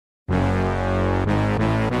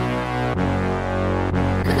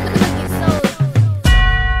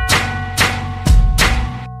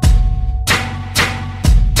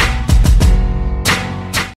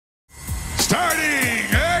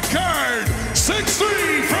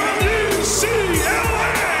6'3" from UCLA,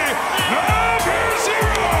 number 0,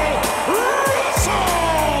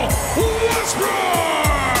 Russell Westbrook.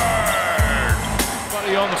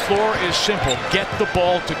 Everybody on the floor is simple. Get the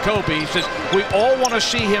ball to Kobe. He says, we all want to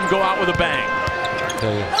see him go out with a bang.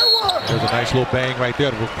 There's a nice little bang right there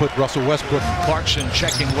that will put Russell Westbrook. Clarkson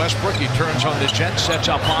checking Westbrook. He turns on the jet, sets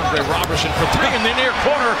up Andre Robertson for 3 in the near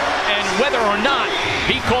corner. And whether or not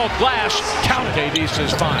he called glass, count. KD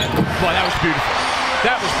says fine. Boy, that was beautiful.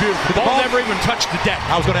 That was beautiful. The ball never even touched the deck.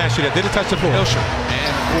 I was going to ask you that. Did it touch the floor? No, sir.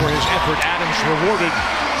 And for his effort, Adams rewarded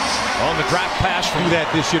on the draft pass. Do that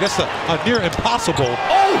this year. That's a near impossible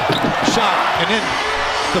shot. And then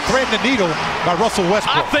to thread the needle by Russell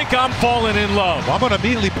Westbrook. I think I'm falling in love. Well, I'm going to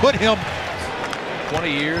immediately put him. 20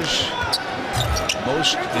 years,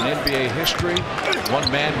 most in NBA history. One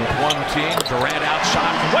man with one team. Durant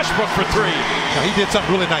outside. Westbrook for 3. Now, he did something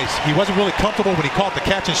really nice. He wasn't really comfortable when he caught the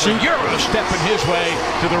catch and shoot. Euro stepping his way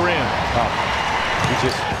to the rim. He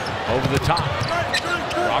just over the top.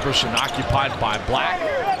 Robertson occupied by Black.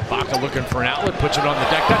 Ibaka looking for an outlet, puts it on the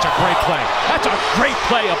deck. That's a great play. That's a great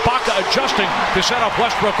play. Ibaka adjusting to set up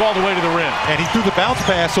Westbrook all the way to the rim. And he threw the bounce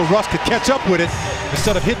pass so Russ could catch up with it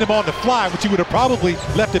instead of hitting him on the fly, which he would have probably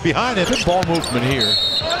left it behind him. Good ball movement here.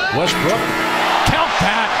 Westbrook, count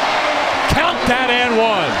that. Count that and 1.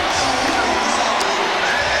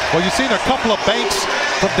 Well, you've seen a couple of banks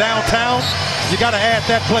from downtown. You got to add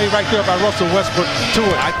that play right there by Russell Westbrook to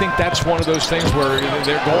it. I think that's one of those things where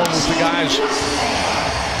they're going with the guys.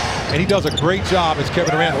 And he does a great job as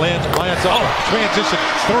Kevin Durant lands up. Transition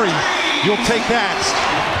 3. You'll take that.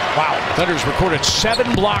 Wow. Thunder's recorded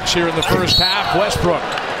 7 blocks here in the first half. Westbrook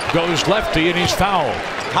goes lefty and he's fouled.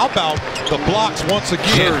 How about the blocks once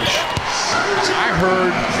again? I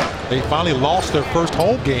heard they finally lost their first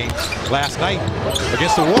home game last night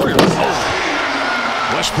against the Warriors.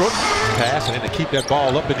 Westbrook pass and then to keep that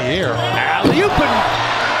ball up in the air. Alley-oop.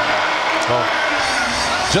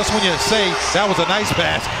 Just when you say that was a nice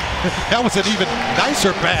pass, that was an even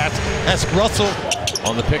nicer pass as Russell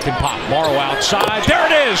on the pick and pop. Morrow outside. There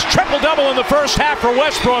it is. Triple-double in the first half for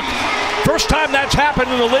Westbrook. First time that's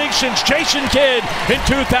happened in the league since Jason Kidd in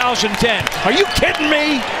 2010. Are you kidding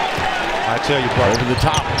me? I tell you, bro. Over the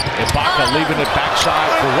top. Ibaka leaving it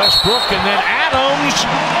backside for Westbrook, and then Adams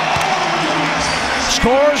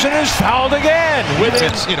scores and is fouled again.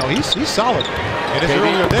 You know, he's solid in his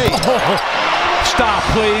earlier days. Stop,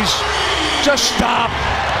 please. Just stop.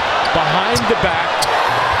 Behind the back.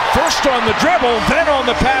 First on the dribble, then on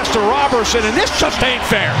the pass to Robertson, and this just ain't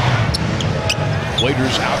fair.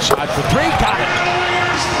 Waiters outside for 3. Got it.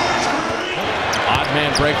 Odd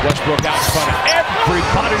man break. Westbrook out in front of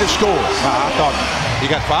everybody to score. I thought he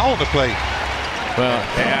got fouled on the play. Well,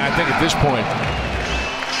 I think at this point,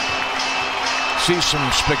 see some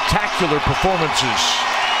spectacular performances.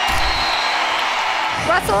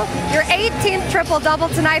 Russell, your 18th triple-double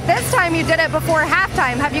tonight. This time you did it before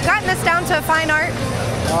halftime. Have you gotten this down to a fine art?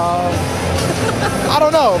 I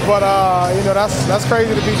don't know, but you know, that's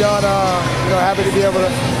crazy to be done. You know, happy to be able to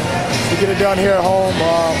get it done here at home.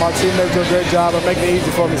 My teammates do a great job of making it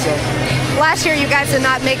easy for me. So. Last year you guys did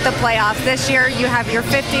not make the playoffs. This year you have your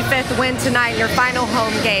 55th win tonight, your final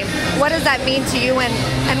home game. What does that mean to you, and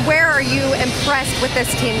where are you impressed with this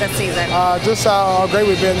team this season? Just how great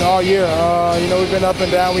we've been all year. You know, we've been up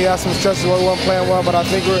and down. We had some stretches where we weren't playing well, but I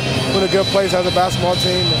think we're in a good place as a basketball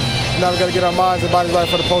team. Now we've got to get our minds and bodies right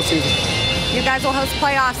for the postseason. You guys will host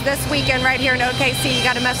playoffs this weekend right here in OKC. You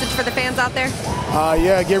got a message for the fans out there?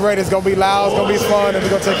 Yeah, get ready. It's going to be loud. It's going to be fun, and we're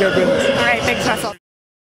going to take care of business. All right, thanks, Russell.